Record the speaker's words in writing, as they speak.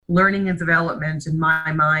learning and development, in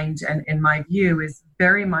my mind and in my view, is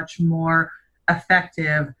very much more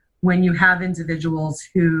effective when you have individuals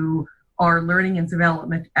who are learning and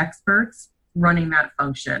development experts running that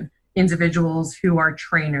function, individuals who are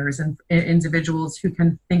trainers and individuals who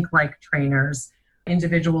can think like trainers,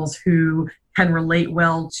 individuals who can relate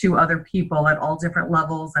well to other people at all different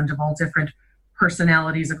levels and of all different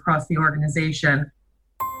personalities across the organization.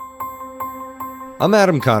 I'm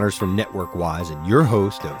Adam Connors from NetworkWise and your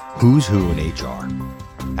host of Who's Who in HR.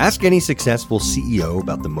 Ask any successful CEO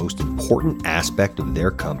about the most important aspect of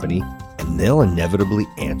their company, and they'll inevitably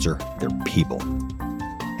answer their people.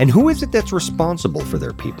 And who is it that's responsible for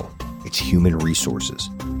their people? It's human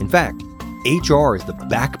resources. In fact, HR is the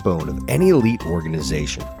backbone of any elite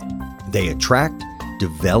organization. They attract,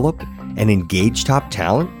 develop, and engage top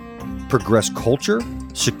talent, progress culture,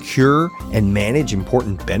 secure and manage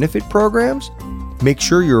important benefit programs, make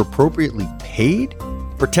sure you're appropriately paid,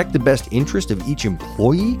 protect the best interest of each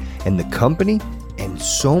employee and the company, and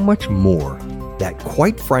so much more that,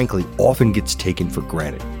 quite frankly, often gets taken for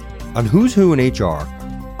granted. On Who's Who in HR,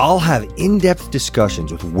 I'll have in-depth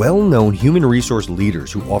discussions with well-known human resource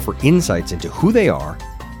leaders who offer insights into who they are,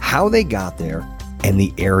 how they got there, and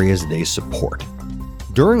the areas they support.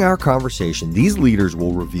 During our conversation, these leaders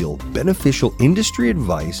will reveal beneficial industry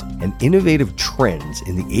advice and innovative trends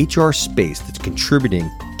in the HR space that's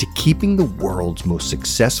contributing to keeping the world's most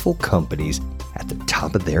successful companies at the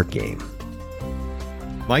top of their game.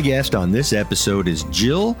 My guest on this episode is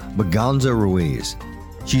Jill Maganza Ruiz.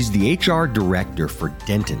 She's the HR director for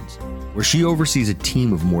Dentons, where she oversees a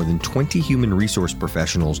team of more than 20 human resource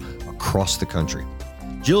professionals across the country.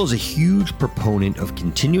 Jill is a huge proponent of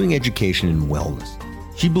continuing education and wellness.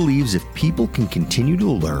 She believes if people can continue to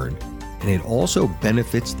learn, and it also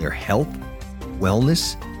benefits their health,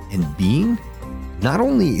 wellness, and being, not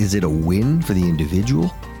only is it a win for the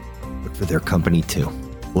individual, but for their company too.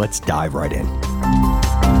 Let's dive right in.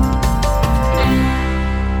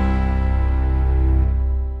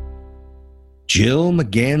 Jill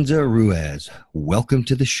Maganza Ruiz, welcome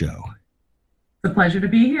to the show. It's a pleasure to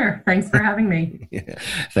be here. Thanks for having me. Yeah,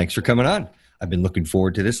 thanks for coming on. I've been looking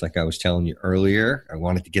forward to this. Like I was telling you earlier, I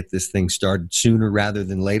wanted to get this thing started sooner rather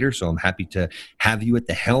than later. So I'm happy to have you at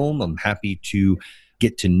the helm. I'm happy to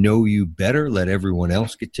get to know you better, let everyone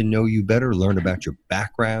else get to know you better, learn about your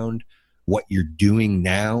background, what you're doing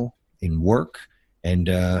now in work, and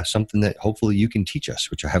something that hopefully you can teach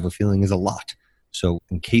us, which I have a feeling is a lot. So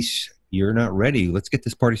in case you're not ready, let's get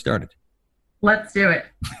this party started. Let's do it.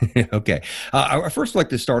 Okay. I first like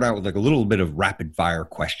to start out with like a little bit of rapid fire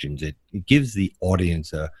questions. It gives the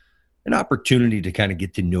audience an opportunity to kind of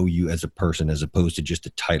get to know you as a person as opposed to just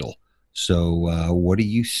a title. So what do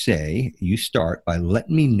you say? You start by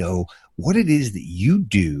letting me know what it is that you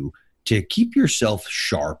do to keep yourself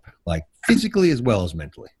sharp, like physically as well as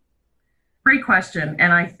mentally. Great question.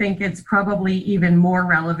 And I think it's probably even more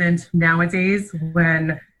relevant nowadays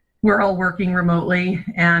when we're all working remotely,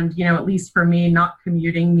 and, at least for me, not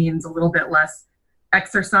commuting means a little bit less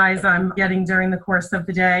exercise I'm getting during the course of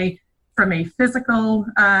the day. From a physical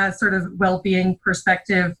sort of well-being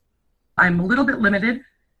perspective, I'm a little bit limited,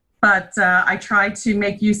 but I try to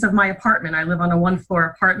make use of my apartment. I live on a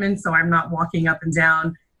one-floor apartment, so I'm not walking up and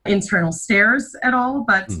down internal stairs at all,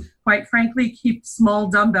 but quite frankly, keep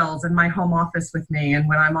small dumbbells in my home office with me. And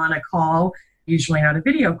when I'm on a call, usually not a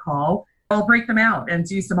video call, I'll break them out and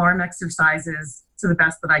do some arm exercises to the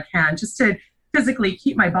best that I can, just to physically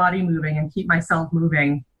keep my body moving and keep myself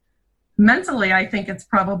moving. Mentally, I think it's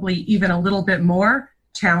probably even a little bit more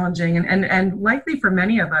challenging and likely for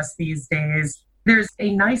many of us these days. There's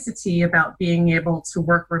a nicety about being able to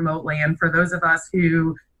work remotely. And for those of us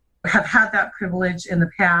who have had that privilege in the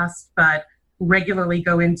past, but regularly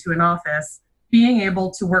go into an office, being able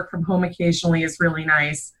to work from home occasionally is really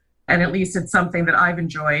nice. And at least it's something that I've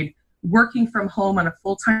enjoyed. Working from home on a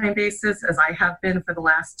full-time basis, as I have been for the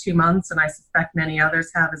last 2 months, and I suspect many others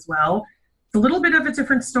have as well, it's a little bit of a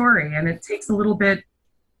different story, and it takes a little bit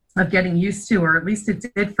of getting used to, or at least it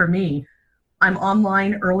did for me. I'm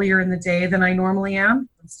online earlier in the day than I normally am.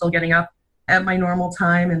 I'm still getting up at my normal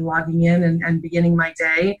time and logging in and beginning my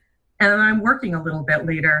day. And then I'm working a little bit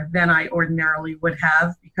later than I ordinarily would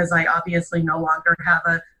have, because I obviously no longer have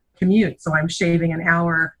a commute. So I'm shaving an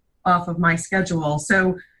hour off of my schedule.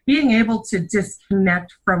 So being able to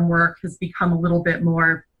disconnect from work has become a little bit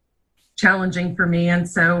more challenging for me. And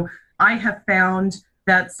so I have found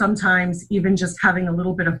that sometimes even just having a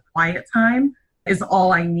little bit of quiet time is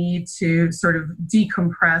all I need to sort of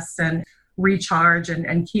decompress and recharge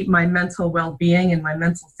and keep my mental well-being and my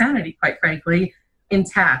mental sanity, quite frankly,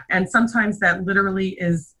 intact. And sometimes that literally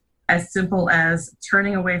is as simple as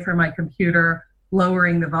turning away from my computer,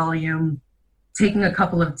 lowering the volume, taking a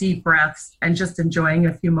couple of deep breaths, and just enjoying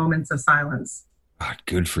a few moments of silence. God,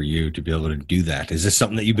 good for you to be able to do that. Is this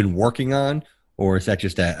something that you've been working on, or is that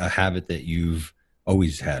just a habit that you've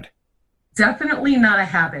always had? Definitely not a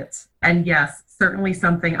habit. And yes, certainly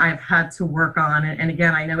something I've had to work on. And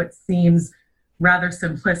again, I know it seems rather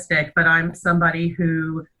simplistic, but I'm somebody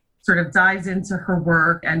who sort of dives into her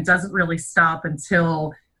work and doesn't really stop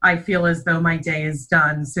until I feel as though my day is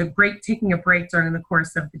done. So taking a break during the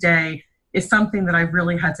course of the day is something that I've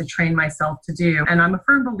really had to train myself to do. And I'm a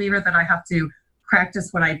firm believer that I have to practice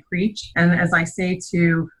what I preach. And as I say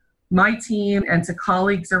to my team and to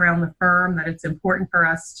colleagues around the firm, that it's important for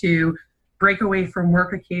us to break away from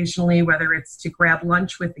work occasionally, whether it's to grab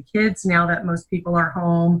lunch with the kids now that most people are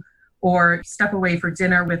home, or step away for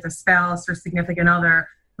dinner with a spouse or significant other.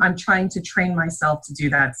 I'm trying to train myself to do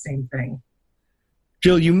that same thing.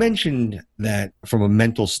 Jill, you mentioned that from a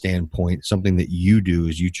mental standpoint, something that you do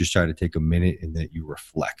is you just try to take a minute and that you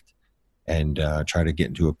reflect and try to get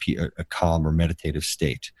into a calm or meditative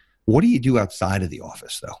state. What do you do outside of the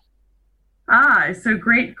office, though? So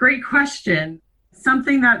great question.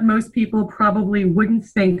 Something that most people probably wouldn't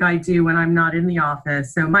think I do when I'm not in the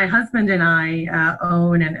office. So my husband and I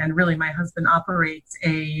own, and really my husband operates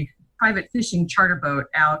a private fishing charter boat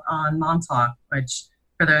out on Montauk, which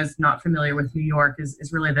for those not familiar with New York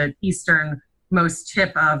is really the easternmost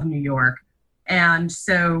tip of New York. And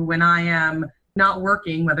so when I am not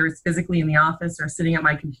working, whether it's physically in the office or sitting at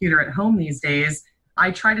my computer at home these days,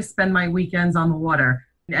 I try to spend my weekends on the water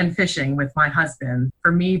and fishing with my husband.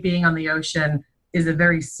 For me, being on the ocean is a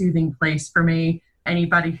very soothing place for me.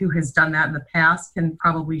 Anybody who has done that in the past can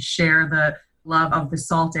probably share the love of the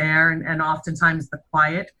salt air and oftentimes the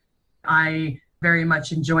quiet. I very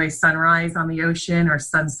much enjoy sunrise on the ocean or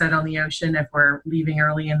sunset on the ocean if we're leaving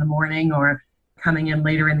early in the morning or coming in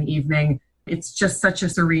later in the evening. It's just such a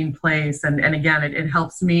serene place. And again, it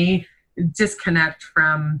helps me disconnect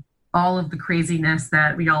from all of the craziness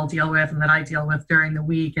that we all deal with and that I deal with during the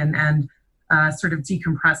week and sort of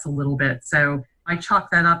decompress a little bit. So I chalk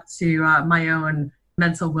that up to my own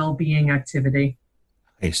mental well-being activity.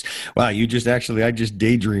 Nice. Wow, I just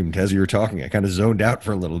daydreamed as you were talking. I kind of zoned out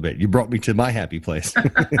for a little bit. You brought me to my happy place.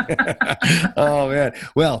 Oh, man.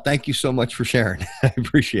 Well, thank you so much for sharing. I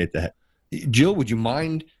appreciate that. Jill, would you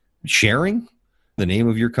mind sharing the name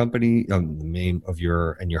of your company, the name of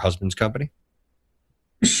your husband's company?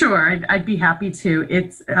 Sure, I'd be happy to.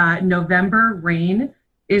 It's November Rain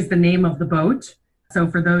is the name of the boat. So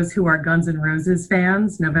for those who are Guns N' Roses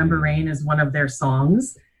fans, November Rain is one of their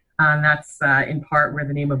songs. That's in part where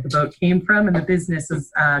the name of the boat came from. And the business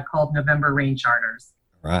is called November Rain Charters.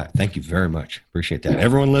 All right. Thank you very much. Appreciate that.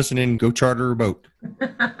 Everyone listening, go charter a boat.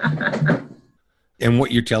 And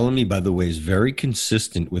what you're telling me, by the way, is very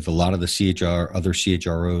consistent with a lot of the other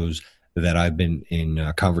CHROs that I've been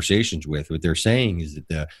in conversations with. What they're saying is that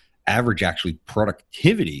the average actually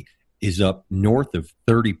productivity is up north of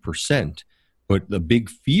 30%. But the big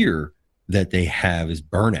fear that they have is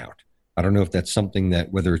burnout. I don't know if that's something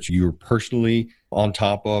that, whether it's you're personally on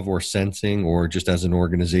top of or sensing, or just as an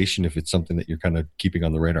organization, if it's something that you're kind of keeping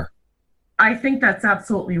on the radar. I think that's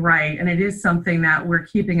absolutely right. And it is something that we're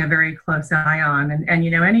keeping a very close eye on. And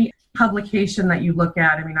any publication that you look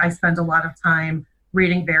at, I spend a lot of time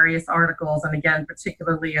reading various articles. And again,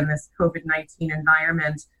 particularly in this COVID-19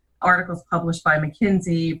 environment, articles published by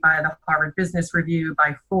McKinsey, by the Harvard Business Review,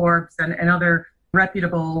 by Forbes, and other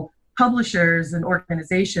reputable publishers and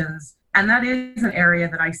organizations. And that is an area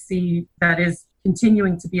that I see that is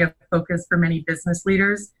continuing to be a focus for many business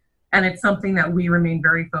leaders. And it's something that we remain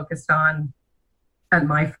very focused on at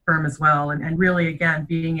my firm as well. And really, again,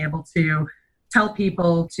 being able to tell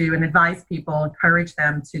people and advise people, encourage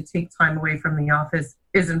them to take time away from the office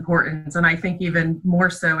is important. And I think even more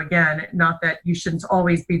so, again, not that you shouldn't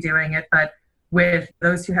always be doing it, but with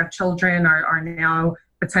those who have children are now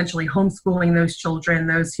potentially homeschooling those children,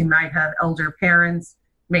 those who might have elder parents,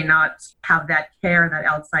 may not have that care, that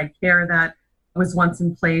outside care that was once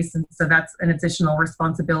in place. And so that's an additional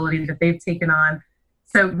responsibility that they've taken on.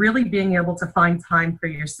 So really being able to find time for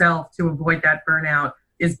yourself to avoid that burnout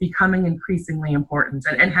is becoming increasingly important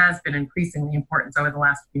and has been increasingly important over the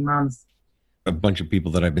last few months. A bunch of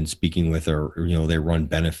people that I've been speaking with are, they run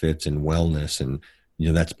benefits and wellness. And,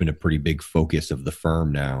 that's been a pretty big focus of the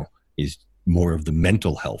firm now, is more of the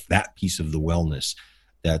mental health, that piece of the wellness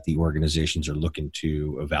that the organizations are looking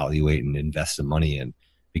to evaluate and invest some money in,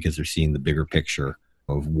 because they're seeing the bigger picture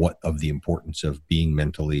of the importance of being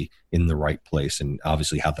mentally in the right place and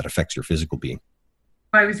obviously how that affects your physical being.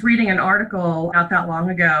 I was reading an article not that long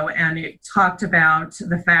ago, and it talked about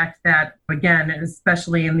the fact that, again,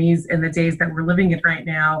 especially in the days that we're living in right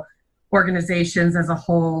now, organizations as a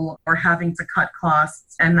whole are having to cut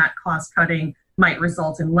costs, and that cost cutting might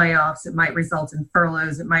result in layoffs, it might result in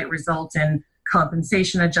furloughs, it might result in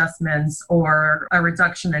compensation adjustments or a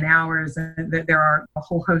reduction in hours. And there are a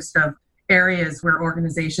whole host of areas where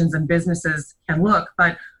organizations and businesses can look.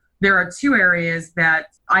 But there are two areas that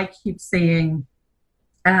I keep seeing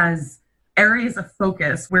as areas of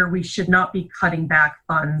focus where we should not be cutting back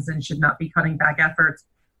funds and should not be cutting back efforts.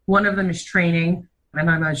 One of them is training, and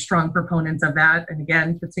I'm a strong proponent of that. And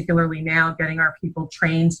again, particularly now, getting our people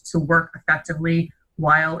trained to work effectively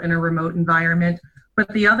while in a remote environment. But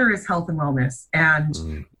the other is health and wellness.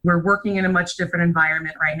 And we're working in a much different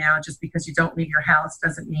environment right now. Just because you don't leave your house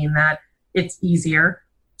doesn't mean that it's easier.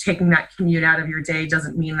 Taking that commute out of your day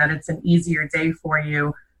doesn't mean that it's an easier day for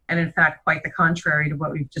you. And in fact, quite the contrary to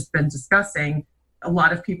what we've just been discussing, a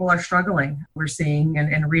lot of people are struggling. We're seeing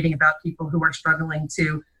and reading about people who are struggling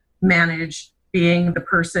to manage being the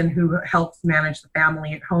person who helps manage the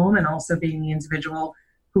family at home and also being the individual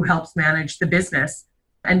who helps manage the business,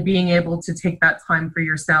 and being able to take that time for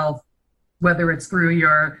yourself, whether it's through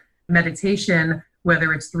your meditation,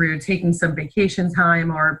 whether it's through taking some vacation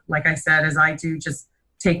time, or like I said, as I do, just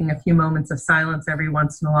taking a few moments of silence every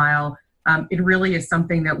once in a while. It really is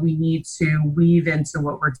something that we need to weave into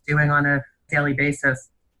what we're doing on a daily basis.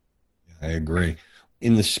 I agree.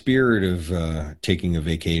 In the spirit of taking a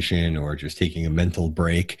vacation or just taking a mental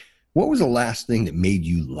break, what was the last thing that made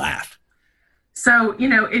you laugh? So,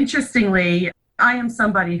 interestingly, I am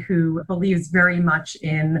somebody who believes very much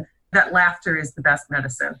in that laughter is the best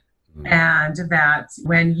medicine. And that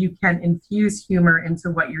when you can infuse humor into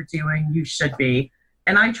what you're doing, you should be.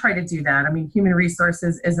 And I try to do that. I mean, human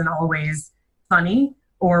resources isn't always funny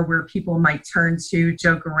or where people might turn to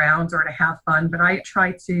joke around or to have fun, but I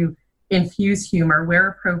try to infuse humor where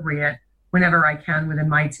appropriate whenever I can within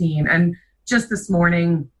my team. And just this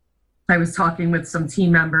morning, I was talking with some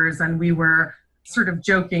team members and we were sort of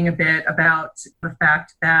joking a bit about the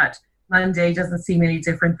fact that Monday doesn't seem any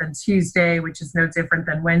different than Tuesday, which is no different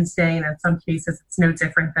than Wednesday. And in some cases, it's no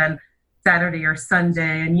different than Saturday or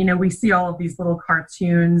Sunday. And, we see all of these little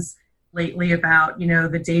cartoons lately about,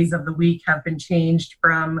 the days of the week have been changed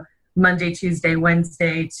from Monday, Tuesday,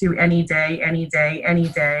 Wednesday to any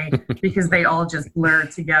day, because they all blur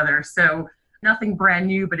together. So nothing brand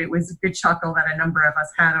new, but it was a good chuckle that a number of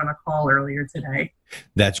us had on a call earlier today.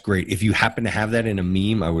 That's great. If you happen to have that in a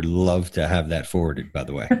meme, I would love to have that forwarded, by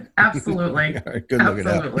the way. Absolutely. All right, good looking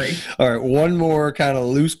out. All right, one more kind of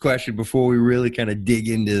loose question before we really kind of dig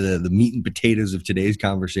into the meat and potatoes of today's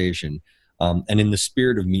conversation. And in the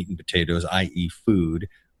spirit of meat and potatoes, i.e. food,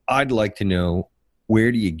 I'd like to know,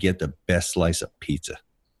 where do you get the best slice of pizza?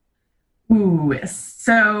 Ooh,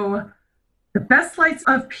 so the best slice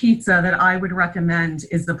of pizza that I would recommend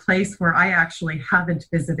is the place where I actually haven't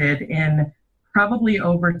visited in probably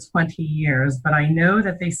over 20 years, but I know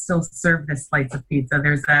that they still serve this slice of pizza.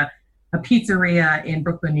 There's a pizzeria in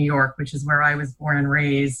Brooklyn, New York, which is where I was born and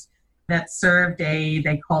raised, that served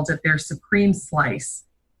they called it their Supreme Slice.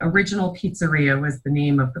 Original Pizzeria was the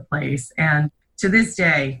name of the place. And to this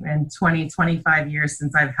day, in 25 years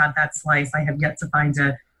since I've had that slice, I have yet to find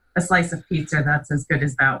a slice of pizza that's as good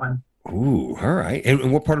as that one. Ooh, all right.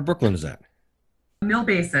 And what part of Brooklyn is that? Mill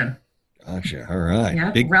Basin. Gotcha. All right.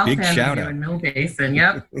 Yep. Big shout out. In Mill Basin.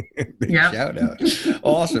 Yep. Big shout out.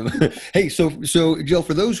 Awesome. Hey, so Jill,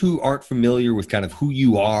 for those who aren't familiar with kind of who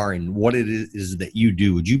you are and what it is that you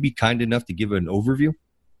do, would you be kind enough to give an overview?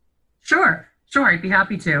 Sure. I'd be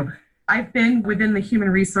happy to. I've been within the human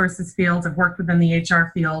resources field. I've worked within the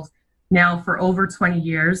HR field now for over 20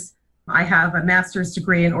 years. I have a master's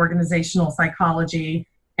degree in organizational psychology,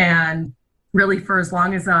 and really for as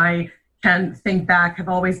long as I can think back, have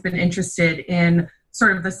always been interested in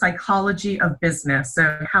sort of the psychology of business.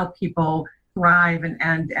 So how people thrive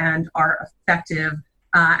and are effective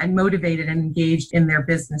and motivated and engaged in their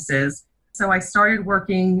businesses. So I started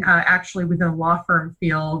working actually within a law firm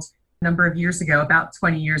field a number of years ago, about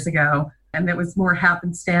 20 years ago. And it was more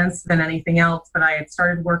happenstance than anything else. But I had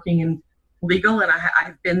started working in legal, and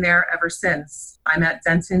I've been there ever since. I'm at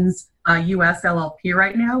Dentons US LLP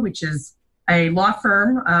right now, which is a law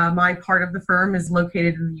firm. My part of the firm is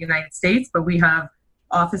located in the United States, but we have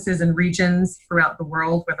offices and regions throughout the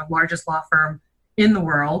world. We're the largest law firm in the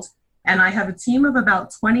world. And I have a team of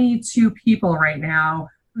about 22 people right now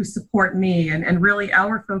who support me. And really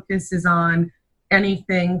our focus is on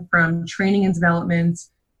anything from training and development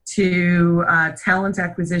to talent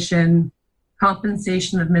acquisition,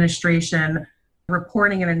 compensation administration,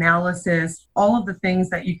 reporting and analysis, all of the things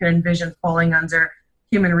that you can envision falling under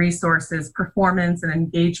human resources, performance and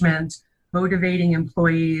engagement, motivating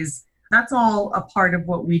employees. That's all a part of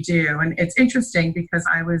what we do. And it's interesting because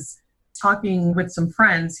I was talking with some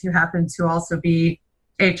friends who happen to also be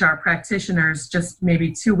HR practitioners just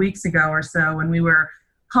maybe 2 weeks ago or so, when we were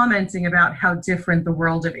commenting about how different the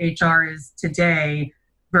world of HR is today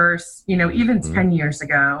versus, even 10 years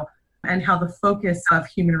ago, and how the focus of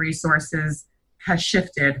human resources has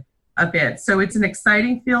shifted a bit. So it's an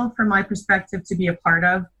exciting field from my perspective to be a part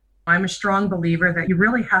of. I'm a strong believer that you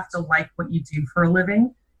really have to like what you do for a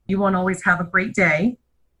living. You won't always have a great day.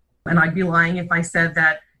 And I'd be lying if I said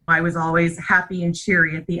that I was always happy and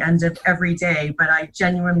cheery at the end of every day, but I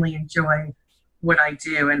genuinely enjoy what I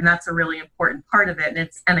do. And that's a really important part of it. And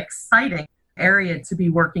it's an exciting area to be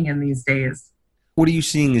working in these days. What are you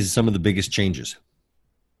seeing as some of the biggest changes?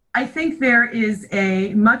 I think there is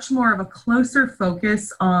a much more of a closer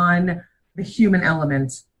focus on the human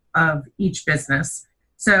element of each business.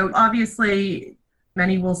 So obviously,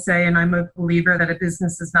 many will say, and I'm a believer, that a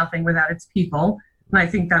business is nothing without its people. And I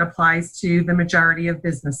think that applies to the majority of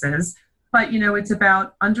businesses. But, it's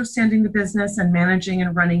about understanding the business and managing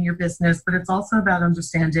and running your business, but it's also about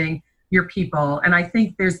understanding your people. And I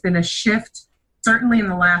think there's been a shift, certainly in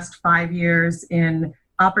the last 5 years, in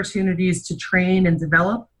opportunities to train and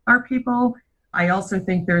develop our people. I also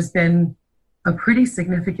think there's been a pretty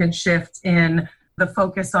significant shift in the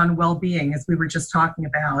focus on well-being, as we were just talking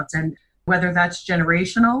about. And whether that's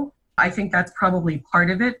generational, I think that's probably part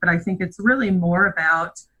of it, but I think it's really more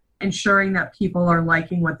about ensuring that people are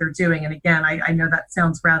liking what they're doing. And again, I know that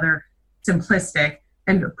sounds rather simplistic,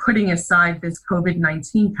 and putting aside this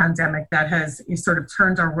COVID-19 pandemic that has sort of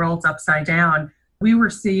turned our world upside down, we were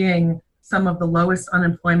seeing some of the lowest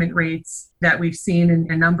unemployment rates that we've seen in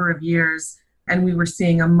a number of years. And we were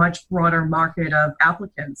seeing a much broader market of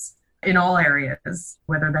applicants in all areas,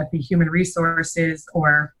 whether that be human resources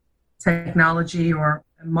or technology or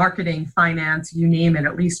marketing, finance, you name it,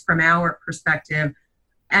 at least from our perspective.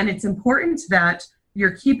 And it's important that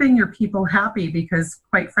you're keeping your people happy because,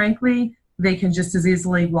 quite frankly, they can just as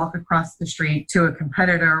easily walk across the street to a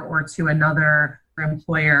competitor or to another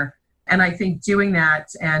employer. And I think doing that,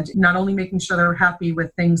 and not only making sure they're happy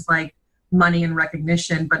with things like money and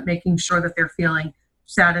recognition, but making sure that they're feeling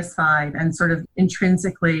satisfied and sort of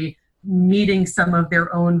intrinsically meeting some of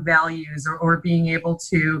their own values, or being able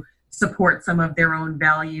to support some of their own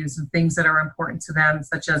values and things that are important to them,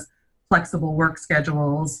 such as flexible work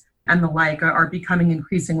schedules and the like, are becoming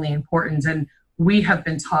increasingly important. And we have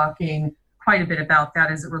been talking quite a bit about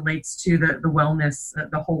that as it relates to the wellness,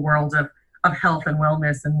 the whole world of health and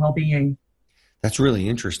wellness and well-being. That's really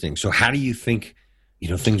interesting. So how do you think,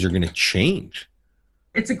 things are going to change?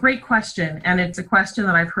 It's a great question. And it's a question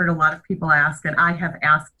that I've heard a lot of people ask, and I have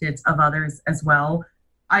asked it of others as well.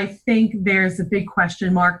 I think there's a big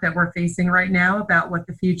question mark that we're facing right now about what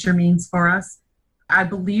the future means for us. I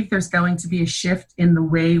believe there's going to be a shift in the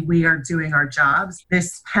way we are doing our jobs.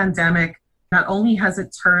 This pandemic, not only has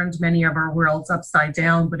it turned many of our worlds upside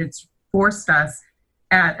down, but it's forced us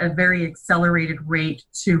at a very accelerated rate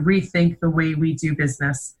to rethink the way we do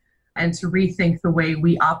business and to rethink the way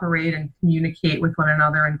we operate and communicate with one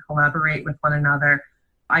another and collaborate with one another.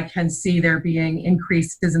 I can see there being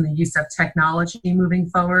increases in the use of technology moving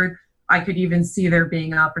forward. I could even see there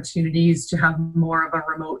being opportunities to have more of a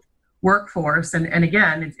remote workforce. And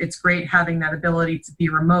again, it's great having that ability to be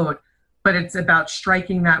remote, but it's about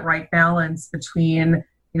striking that right balance between,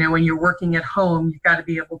 when you're working at home, you've got to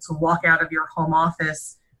be able to walk out of your home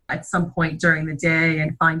office at some point during the day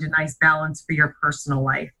and find a nice balance for your personal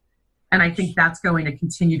life. And I think that's going to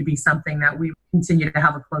continue to be something that we continue to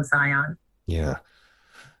have a close eye on. Yeah.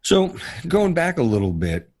 So going back a little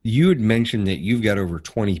bit, you had mentioned that you've got over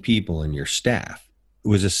 20 people in your staff.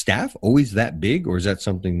 Was a staff always that big, or is that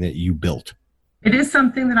something that you built? It is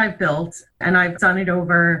something that I've built, and I've done it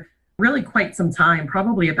over really quite some time,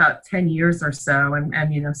 probably about 10 years or so.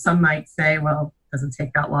 And some might say, well, it doesn't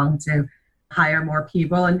take that long to hire more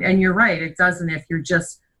people. And you're right, it doesn't if you're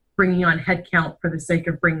just bringing on headcount for the sake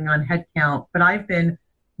of bringing on headcount. But I've been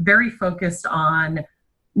very focused on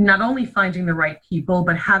not only finding the right people,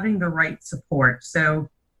 but having the right support. So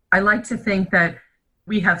I like to think that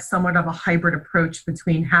we have somewhat of a hybrid approach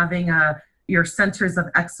between having your centers of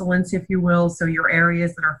excellence, if you will, so your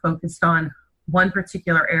areas that are focused on one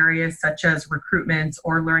particular area, such as recruitment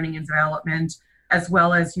or learning and development, as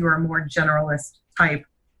well as your more generalist type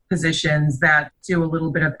positions that do a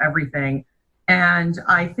little bit of everything. And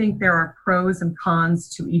I think there are pros and cons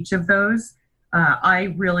to each of those.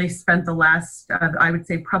 I really spent the last, I would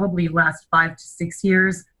say probably last 5 to 6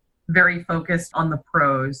 years, very focused on the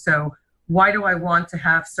pros. So why do I want to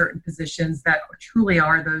have certain positions that truly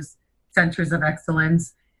are those centers of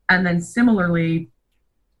excellence? And then similarly,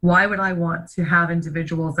 why would I want to have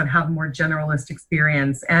individuals that have more generalist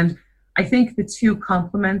experience? And I think the two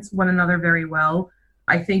complement one another very well.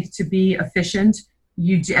 I think to be efficient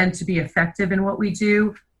and to be effective in what we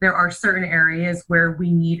do, there are certain areas where we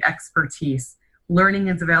need expertise. Learning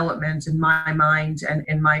and development, in my mind and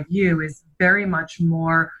in my view, is very much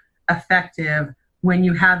more effective when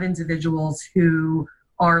you have individuals who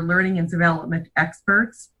are learning and development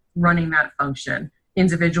experts running that function,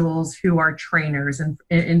 individuals who are trainers and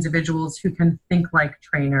individuals who can think like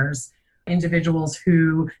trainers, individuals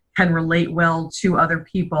who can relate well to other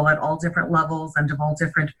people at all different levels and of all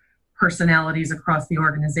different personalities across the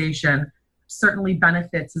organization. Certainly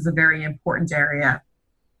benefits is a very important area.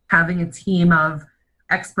 Having a team of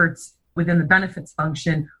experts within the benefits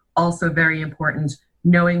function, also very important.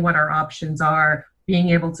 Knowing what our options are, being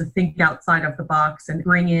able to think outside of the box and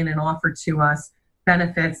bring in and offer to us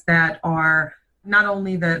benefits that are not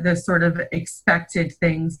only the sort of expected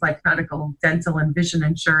things like medical, dental, and vision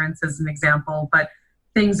insurance as an example, but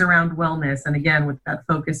things around wellness. And again, with that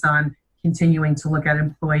focus on continuing to look at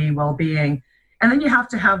employee well-being. And then you have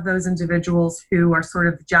to have those individuals who are sort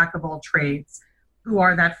of the jack of all trades, who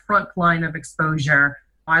are that front line of exposure.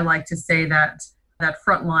 I like to say that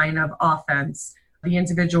front line of offense, the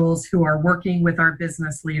individuals who are working with our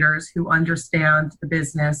business leaders, who understand the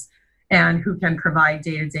business and who can provide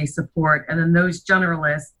day-to-day support. And then those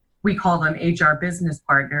generalists, we call them HR business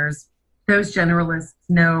partners. Those generalists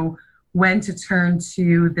know when to turn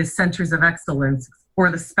to the centers of excellence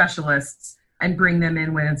or the specialists and bring them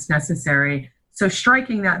in when it's necessary. So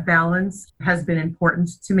striking that balance has been important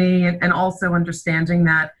to me, and also understanding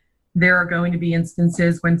that there are going to be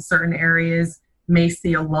instances when certain areas may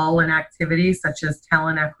see a lull in activity, such as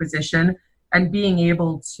talent acquisition, and being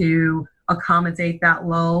able to accommodate that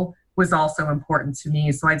lull was also important to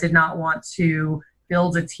me. So I did not want to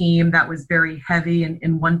build a team that was very heavy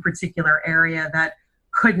in one particular area that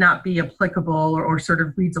could not be applicable or sort of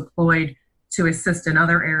redeployed to assist in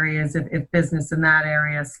other areas if business in that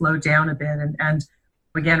area slowed down a bit. And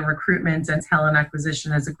again, recruitment and talent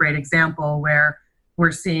acquisition is a great example where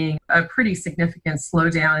we're seeing a pretty significant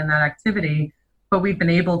slowdown in that activity, but we've been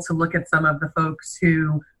able to look at some of the folks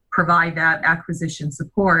who provide that acquisition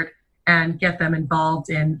support and get them involved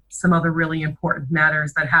in some other really important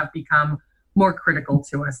matters that have become more critical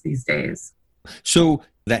to us these days. So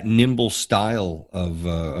that nimble style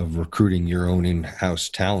of recruiting your own in-house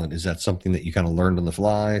talent, is that something that you kind of learned on the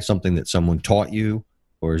fly, something that someone taught you,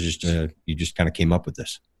 or is just you just kind of came up with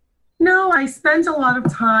this? No, I spent a lot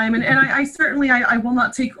of time, and I certainly will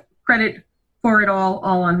not take credit for it all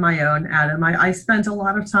on my own, Adam. I spent a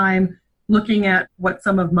lot of time looking at what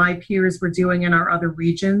some of my peers were doing in our other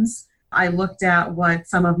regions. I looked at what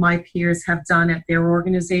some of my peers have done at their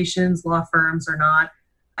organizations, law firms or not.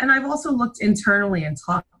 And I've also looked internally and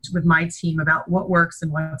talked with my team about what works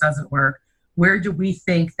and what doesn't work. Where do we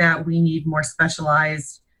think that we need more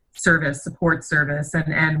specialized service, support service,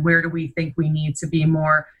 and where do we think we need to be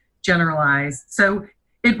more generalized? So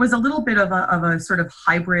it was a little bit of a sort of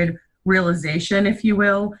hybrid realization, if you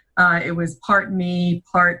will. It was part me,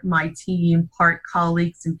 part my team, part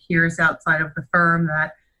colleagues and peers outside of the firm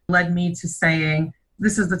that led me to saying,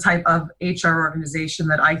 this is the type of HR organization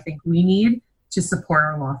that I think we need to support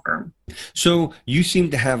our law firm. So you seem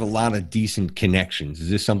to have a lot of decent connections. Is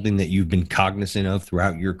this something that you've been cognizant of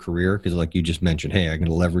throughout your career? Because like you just mentioned, hey, I'm going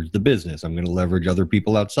to leverage the business. I'm going to leverage other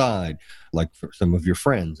people outside, like for some of your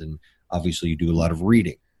friends. And obviously you do a lot of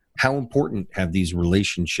reading. How important have these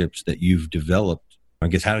relationships that you've developed? I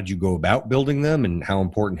guess, how did you go about building them, and how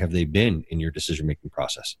important have they been in your decision-making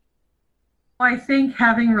process? I think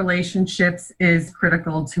having relationships is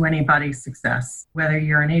critical to anybody's success, whether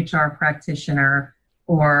you're an HR practitioner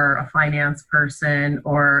or a finance person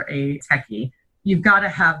or a techie. You've got to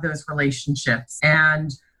have those relationships.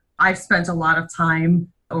 And I've spent a lot of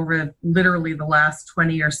time over literally the last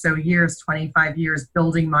 20 or so years, 25 years,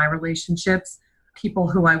 building my relationships. People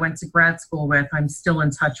who I went to grad school with, I'm still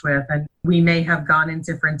in touch with, and we may have gone in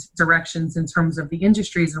different directions in terms of the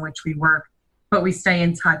industries in which we work, but we stay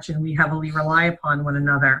in touch and we heavily rely upon one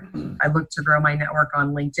another. I look to grow my network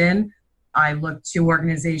on LinkedIn. I look to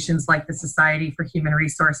organizations like the Society for Human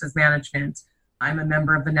Resources Management. I'm a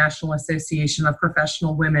member of the National Association of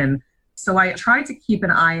Professional Women. So I try to keep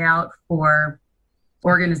an eye out for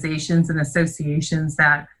organizations and associations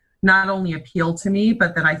that not only appeal to me,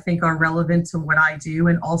 but that I think are relevant to what I do,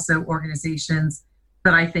 and also organizations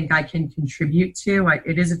that I think I can contribute to.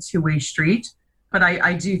 It is a two-way street. But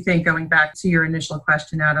I do think, going back to your initial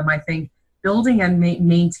question, Adam, I think building and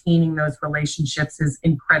maintaining those relationships is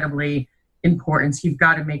incredibly important. You've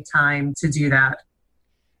got to make time to do that.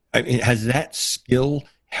 I mean, has that skill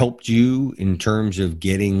helped you in terms of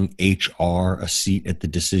getting HR a seat at the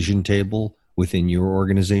decision table within your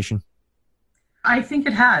organization? I think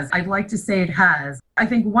it has. I'd like to say it has. I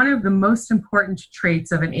think one of the most important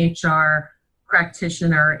traits of an HR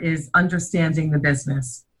practitioner is understanding the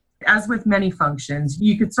business. As with many functions,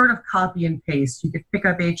 you could sort of copy and paste. You could pick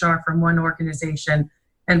up HR from one organization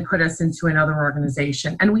and put us into another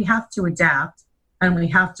organization. And we have to adapt and we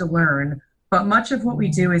have to learn. But much of what we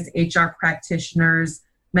do as HR practitioners,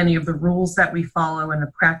 many of the rules that we follow and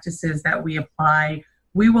the practices that we apply,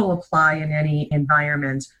 we will apply in any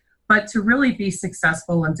environment. But to really be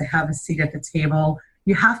successful and to have a seat at the table,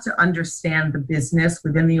 you have to understand the business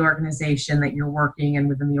within the organization that you're working and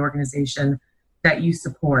within the organization that you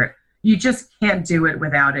support. You just can't do it,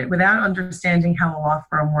 without understanding how a law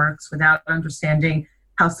firm works, without understanding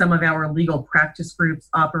how some of our legal practice groups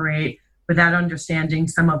operate, without understanding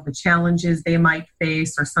some of the challenges they might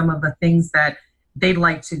face or some of the things that they'd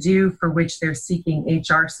like to do for which they're seeking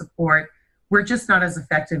HR support. We're just not as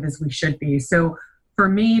effective as we should be. So for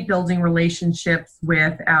me, building relationships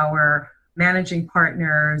with our managing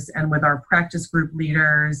partners and with our practice group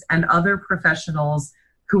leaders and other professionals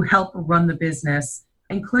who help run the business,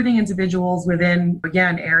 including individuals within,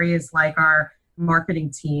 again, areas like our marketing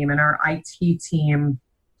team and our IT team,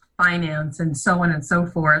 finance, and so on and so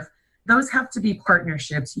forth. Those have to be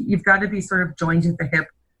partnerships. You've got to be sort of joined at the hip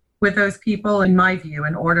with those people, in my view,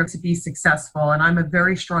 in order to be successful. And I'm a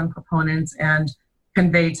very strong proponent and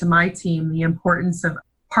convey to my team the importance of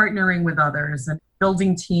partnering with others and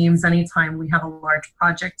building teams. Anytime we have a large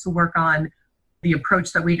project to work on, the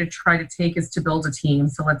approach that we try to take is to build a team.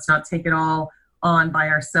 So let's not take it all on by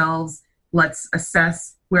ourselves. Let's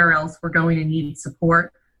assess where else we're going to need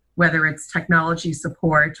support, whether it's technology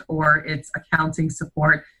support or it's accounting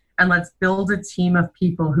support. And let's build a team of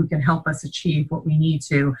people who can help us achieve what we need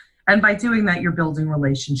to. And by doing that, you're building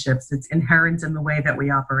relationships. It's inherent in the way that we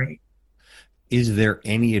operate. Is there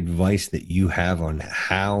any advice that you have on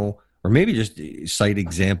how, or maybe just cite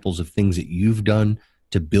examples of things that you've done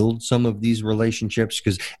to build some of these relationships?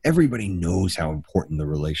 Because everybody knows how important the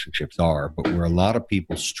relationships are, but where a lot of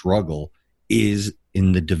people struggle is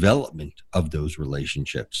in the development of those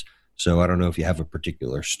relationships. So I don't know if you have a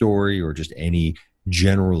particular story or just any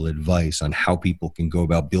general advice on how people can go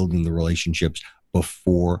about building the relationships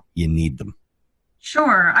before you need them.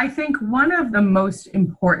 Sure. I think one of the most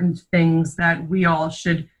important things that we all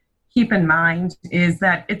should keep in mind is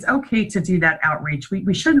that it's okay to do that outreach.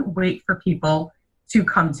 We shouldn't wait for people to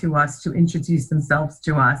come to us, to introduce themselves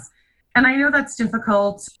to us. And I know that's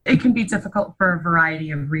difficult. It can be difficult for a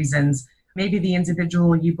variety of reasons. Maybe the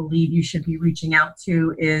individual you believe you should be reaching out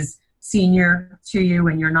to is senior to you,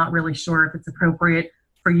 and you're not really sure if it's appropriate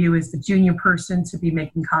for you as the junior person to be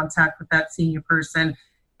making contact with that senior person.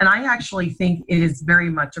 And I actually think it is very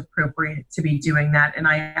much appropriate to be doing that. And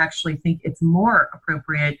I actually think it's more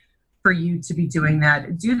appropriate for you to be doing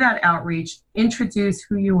that. Do that outreach, introduce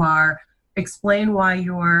who you are, explain why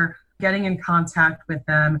you're getting in contact with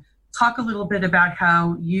them, talk a little bit about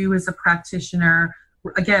how you as a practitioner,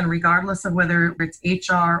 again, regardless of whether it's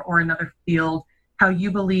HR or another field, how you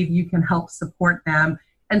believe you can help support them,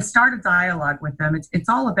 and start a dialogue with them. It's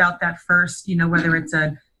all about that first, whether it's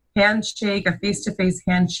a handshake, a face-to-face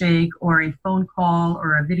handshake, or a phone call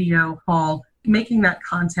or a video call, making that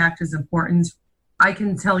contact is important. I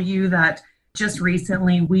can tell you that just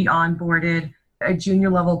recently we onboarded a junior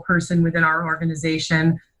level person within our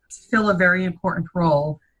organization to fill a very important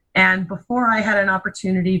role. And before I had an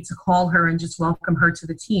opportunity to call her and just welcome her to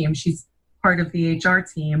the team, she's part of the HR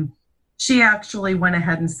team, she actually went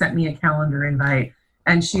ahead and sent me a calendar invite.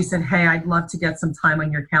 And she said, hey, I'd love to get some time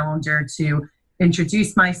on your calendar to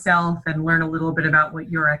introduce myself and learn a little bit about what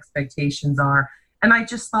your expectations are. And I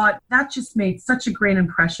just thought that just made such a great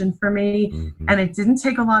impression for me. Mm-hmm. And it didn't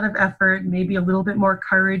take a lot of effort, maybe a little bit more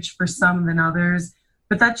courage for some than others.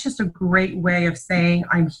 But that's just a great way of saying,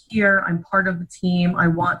 I'm here, I'm part of the team, I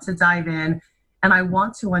want to dive in, and I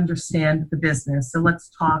want to understand the business. So let's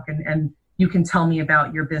talk, and you can tell me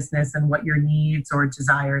about your business and what your needs or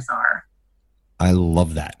desires are. I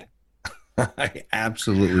love that. I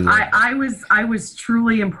absolutely love that. I was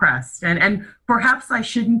truly impressed. And perhaps I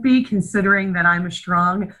shouldn't be, considering that I'm a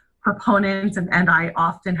strong proponent and I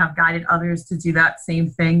often have guided others to do that same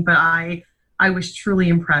thing. But I was truly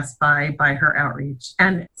impressed by her outreach,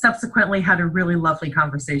 and subsequently had a really lovely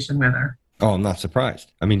conversation with her. Oh, I'm not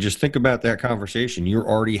surprised. Just think about that conversation. You're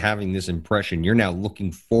already having this impression. You're now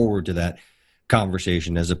looking forward to that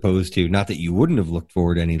conversation, as opposed to, not that you wouldn't have looked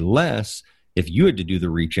forward any less if you had to do the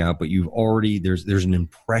reach out, but you've already, there's an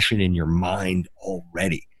impression in your mind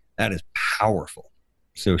already. That is powerful.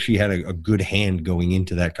 So she had a good hand going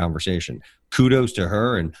into that conversation. Kudos to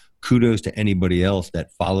her, and kudos to anybody else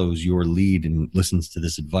that follows your lead and listens to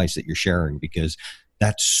this advice that you're sharing, because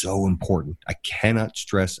that's so important. I cannot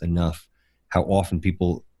stress enough how often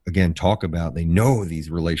people, again, talk about, they know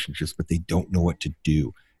these relationships, but they don't know what to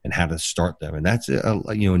do and how to start them. And that's,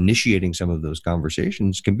 initiating some of those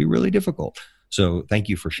conversations can be really difficult. So thank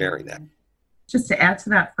you for sharing that. Just to add to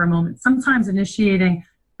that for a moment, sometimes initiating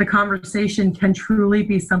the conversation can truly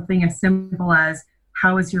be something as simple as,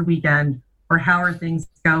 how was your weekend? Or how are things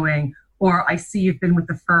going? Or I see you've been with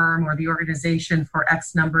the firm or the organization for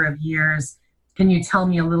X number of years. Can you tell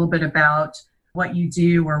me a little bit about what you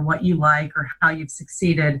do or what you like or how you've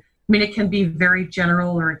succeeded? I mean, it can be very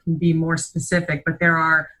general or it can be more specific, but there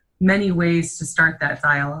are many ways to start that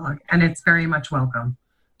dialogue, and it's very much welcome.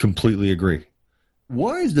 Completely agree.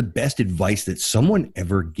 What is the best advice that someone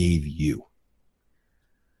ever gave you?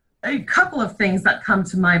 A couple of things that come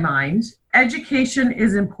to my mind. Education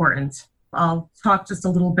is important. I'll talk just a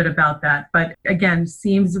little bit about that, but again,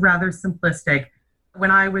 seems rather simplistic.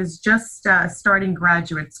 When I was just starting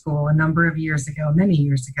graduate school a number of years ago, many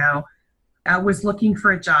years ago, I was looking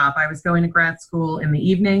for a job. I was going to grad school in the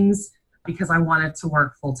evenings because I wanted to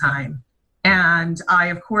work full time. And I,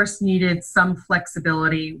 of course, needed some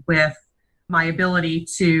flexibility with my ability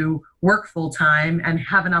to work full time and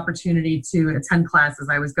have an opportunity to attend classes.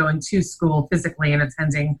 I was going to school physically and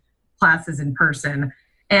attending classes in person.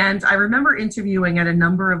 And I remember interviewing at a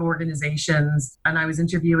number of organizations, and I was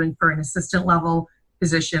interviewing for an assistant level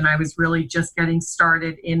position. I was really just getting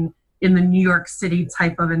started in the New York City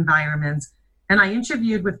type of environment. And I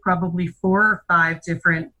interviewed with probably 4 or 5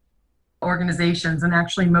 different organizations, and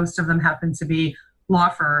actually most of them happened to be law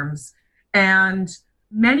firms. And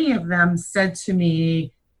many of them said to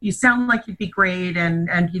me, you sound like you'd be great, and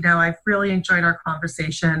I've really enjoyed our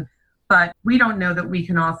conversation, but we don't know that we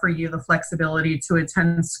can offer you the flexibility to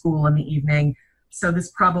attend school in the evening. So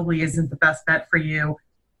this probably isn't the best bet for you.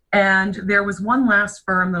 And there was one last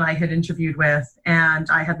firm that I had interviewed with, and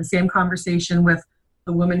I had the same conversation with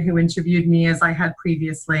the woman who interviewed me as I had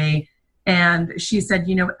previously. And she said,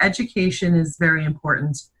 education is very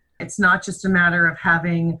important. It's not just a matter of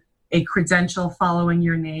having a credential following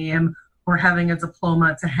your name or having a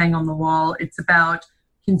diploma to hang on the wall. It's about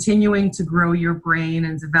continuing to grow your brain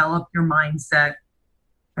and develop your mindset.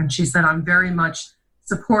 And she said, I'm very much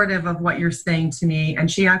supportive of what you're saying to me.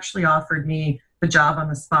 And she actually offered me the job on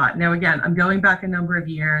the spot. Now, again, I'm going back a number of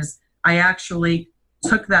years. I actually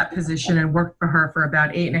took that position and worked for her for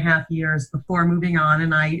about 8.5 years before moving on.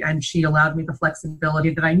 And she allowed me the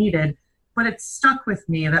flexibility that I needed. But it stuck with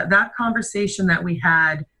me that conversation that we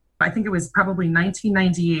had, I think it was probably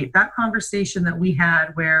 1998, that conversation that we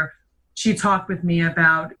had where she talked with me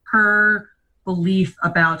about her belief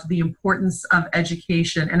about the importance of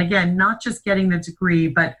education. And again, not just getting the degree,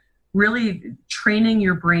 but really training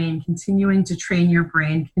your brain, continuing to train your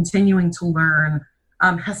brain, continuing to learn,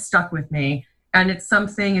 has stuck with me. And it's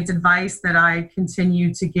advice that I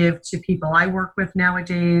continue to give to people I work with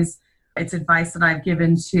nowadays. It's advice that I've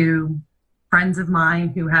given to friends of mine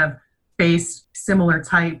who have faced similar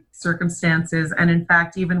type circumstances. And in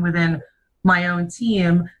fact, even within my own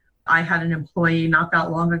team, I had an employee not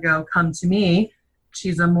that long ago come to me.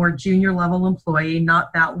 She's a more junior level employee,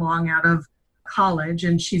 not that long out of college.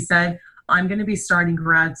 And she said, I'm going to be starting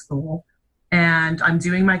grad school and I'm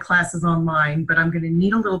doing my classes online, but I'm going to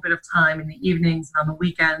need a little bit of time in the evenings and on the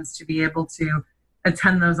weekends to be able to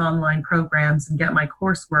attend those online programs and get my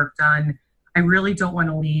coursework done. I really don't want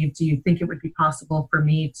to leave. Do you think it would be possible for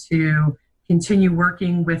me to continue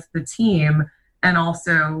working with the team and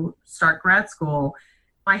also start grad school?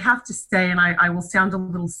 I have to say, and I will sound a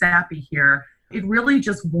little sappy here, it really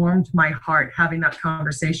just warmed my heart having that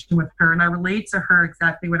conversation with her. And I relate to her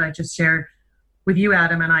exactly what I just shared with you,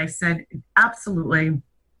 Adam. And I said, absolutely,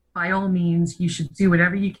 by all means, you should do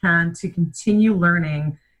whatever you can to continue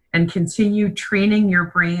learning and continue training your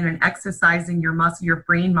brain and exercising your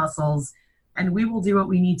brain muscles. And we will do what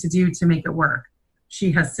we need to do to make it work.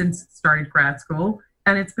 She has since started grad school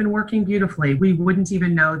and it's been working beautifully. We wouldn't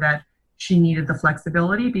even know that she needed the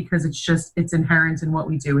flexibility because it's inherent in what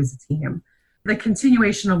we do as a team. The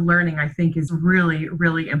continuation of learning, I think, is really,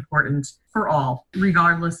 really important for all,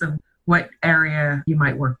 regardless of what area you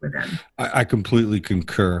might work within. I completely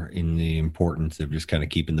concur in the importance of just kind of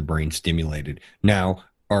keeping the brain stimulated. Now,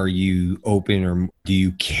 Are you open, or do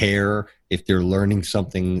you care if they're learning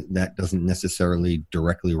something that doesn't necessarily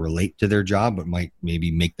directly relate to their job, but might maybe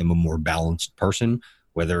make them a more balanced person,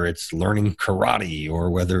 whether it's learning karate or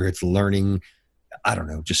whether it's learning, I don't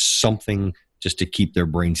know, just something just to keep their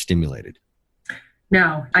brain stimulated?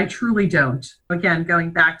 No, I truly don't. Again,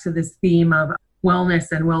 going back to this theme of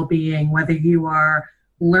wellness and well-being, whether you are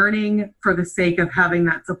learning for the sake of having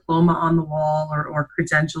that diploma on the wall or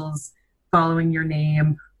credentials following your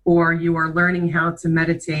name, or you are learning how to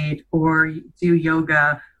meditate or do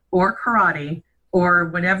yoga or karate or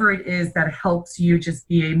whatever it is that helps you just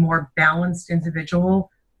be a more balanced individual,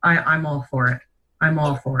 I'm all for it. I'm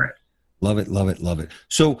all for it. Love it, love it, love it.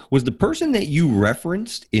 So was the person that you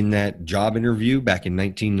referenced in that job interview back in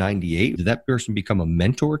 1998, did that person become a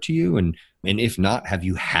mentor to you? And if not, have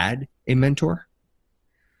you had a mentor?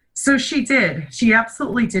 So she did. She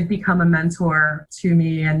absolutely did become a mentor to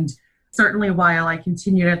me. And certainly while I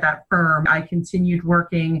continued at that firm, I continued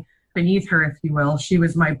working beneath her, if you will. She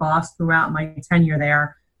was my boss throughout my tenure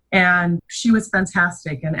there. And she was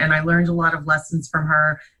fantastic. And I learned a lot of lessons from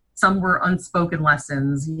her. Some were unspoken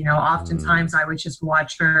lessons. Oftentimes I would just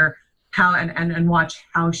watch her and watch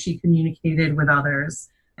how she communicated with others.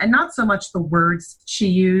 And not so much the words she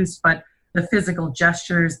used, but the physical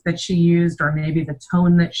gestures that she used, or maybe the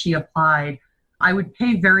tone that she applied. I would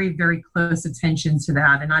pay very, very close attention to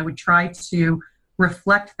that. And I would try to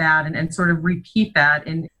reflect that and sort of repeat that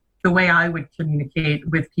in the way I would communicate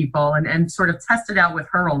with people and sort of test it out with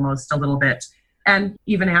her almost a little bit. And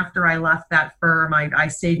even after I left that firm, I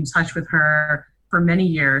stayed in touch with her for many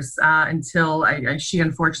years until she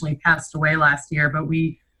unfortunately passed away last year. But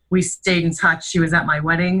we stayed in touch. She was at my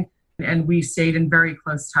wedding and we stayed in very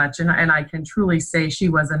close touch. And I can truly say she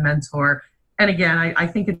was a mentor. And again, I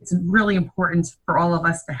think it's really important for all of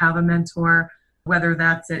us to have a mentor, whether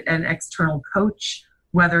that's an external coach,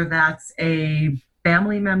 whether that's a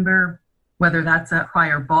family member, whether that's a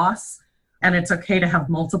prior boss. And it's okay to have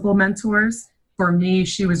multiple mentors. For me,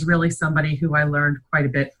 she was really somebody who I learned quite a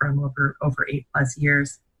bit from over 8+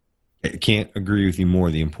 years. I can't agree with you more,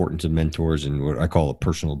 the importance of mentors and what I call a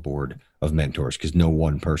personal board of mentors, because no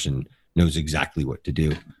one person knows exactly what to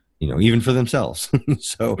do, even for themselves.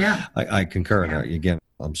 So yeah. I concur. Yeah. Again,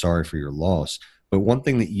 I'm sorry for your loss. But one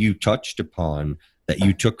thing that you touched upon that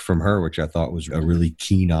you took from her, which I thought was a really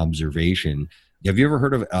keen observation. Have you ever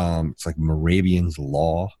heard of, it's like Moravian's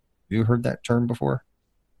Law? Have you heard that term before?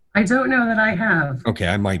 I don't know that I have. Okay,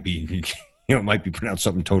 I might be, it might be pronounced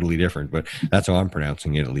something totally different, but that's how I'm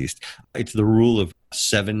pronouncing it at least. It's the rule of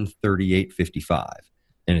 7-38-55,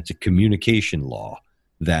 and it's a communication law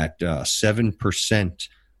that 7%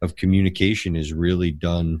 of communication is really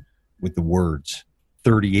done with the words.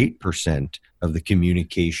 38% of the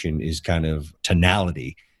communication is kind of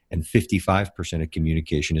tonality, and 55% of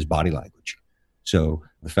communication is body language. So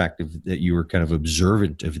the fact that you were kind of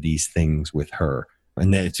observant of these things with her,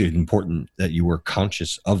 and that it's important that you were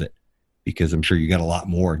conscious of it, because I'm sure you got a lot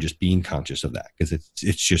more just being conscious of that, because it's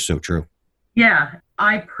just so true. Yeah,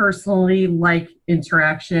 I personally like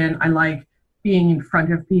interaction. I like being in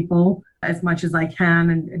front of people as much as I can.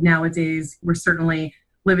 And nowadays, we're certainly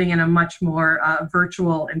living in a much more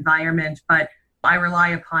virtual environment, but I rely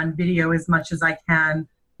upon video as much as I can,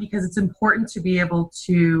 because it's important to be able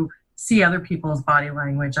to see other people's body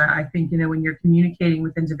language. I think, when you're communicating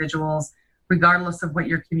with individuals, regardless of what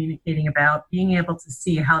you're communicating about, being able to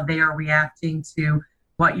see how they are reacting to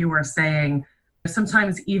what you are saying.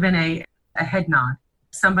 Sometimes even a head nod.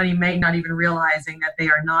 Somebody may not even realizing that they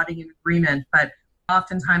are nodding in agreement, but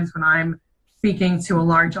oftentimes when I'm speaking to a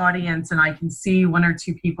large audience and I can see one or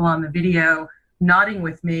two people on the video nodding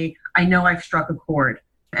with me, I know I've struck a chord.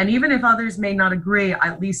 And even if others may not agree,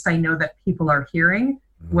 at least I know that people are hearing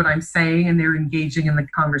what I'm saying and they're engaging in the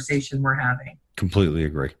conversation we're having. Completely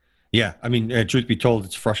agree. Yeah. I mean, truth be told,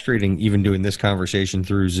 it's frustrating even doing this conversation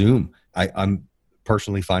through Zoom. I'm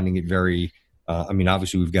personally finding it very,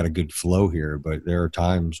 obviously we've got a good flow here, but there are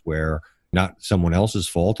times where not someone else's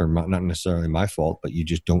fault or not necessarily my fault, but you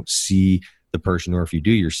just don't see the person, or if you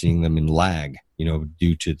do, you're seeing them in lag,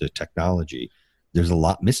 due to the technology. There's a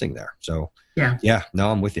lot missing there. So yeah,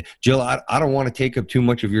 no, I'm with you. Jill, I don't want to take up too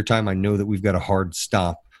much of your time. I know that we've got a hard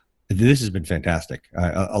stop. This has been fantastic.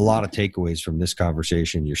 A lot of takeaways from this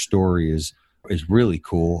conversation. Your story is really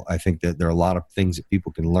cool. I think that there are a lot of things that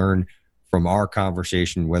people can learn from our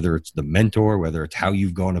conversation, whether it's the mentor, whether it's how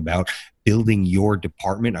you've gone about building your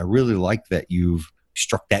department. I really like that you've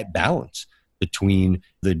struck that balance between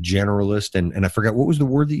the generalist and I forgot, what was the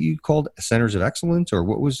word that you called? Centers of excellence, or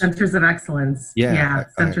what was? Centers of excellence. Yeah.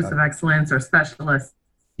 Centers of excellence or specialists.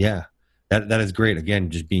 Yeah, that is great. Again,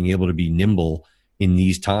 just being able to be nimble in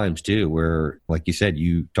these times too, where, like you said,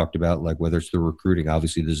 you talked about like whether it's the recruiting,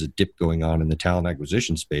 obviously there's a dip going on in the talent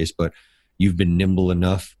acquisition space, but you've been nimble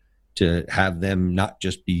enough to have them not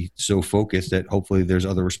just be so focused that hopefully there's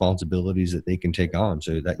other responsibilities that they can take on,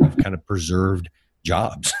 so that you've kind of preserved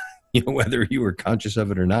jobs, whether you were conscious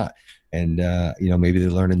of it or not. And, maybe they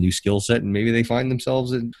learn a new skill set and maybe they find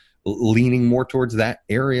themselves leaning more towards that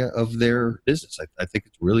area of their business. I think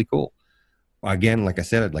it's really cool. Again, like I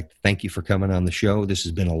said, I'd like to thank you for coming on the show. This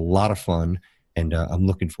has been a lot of fun, and I'm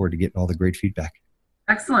looking forward to getting all the great feedback.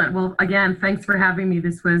 Excellent. Well, again, thanks for having me.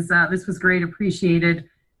 This was great. Appreciated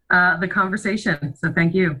the conversation. So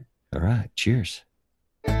thank you. All right. Cheers.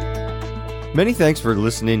 Many thanks for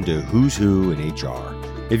listening to Who's Who in HR.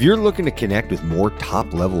 If you're looking to connect with more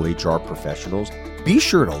top-level HR professionals, be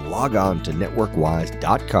sure to log on to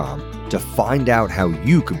networkwise.com to find out how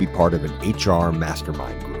you could be part of an HR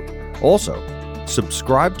mastermind group. Also,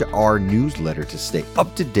 subscribe to our newsletter to stay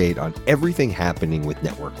up to date on everything happening with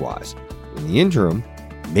NetworkWise. In the interim,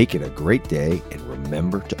 make it a great day and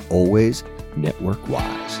remember to always network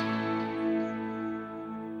wise.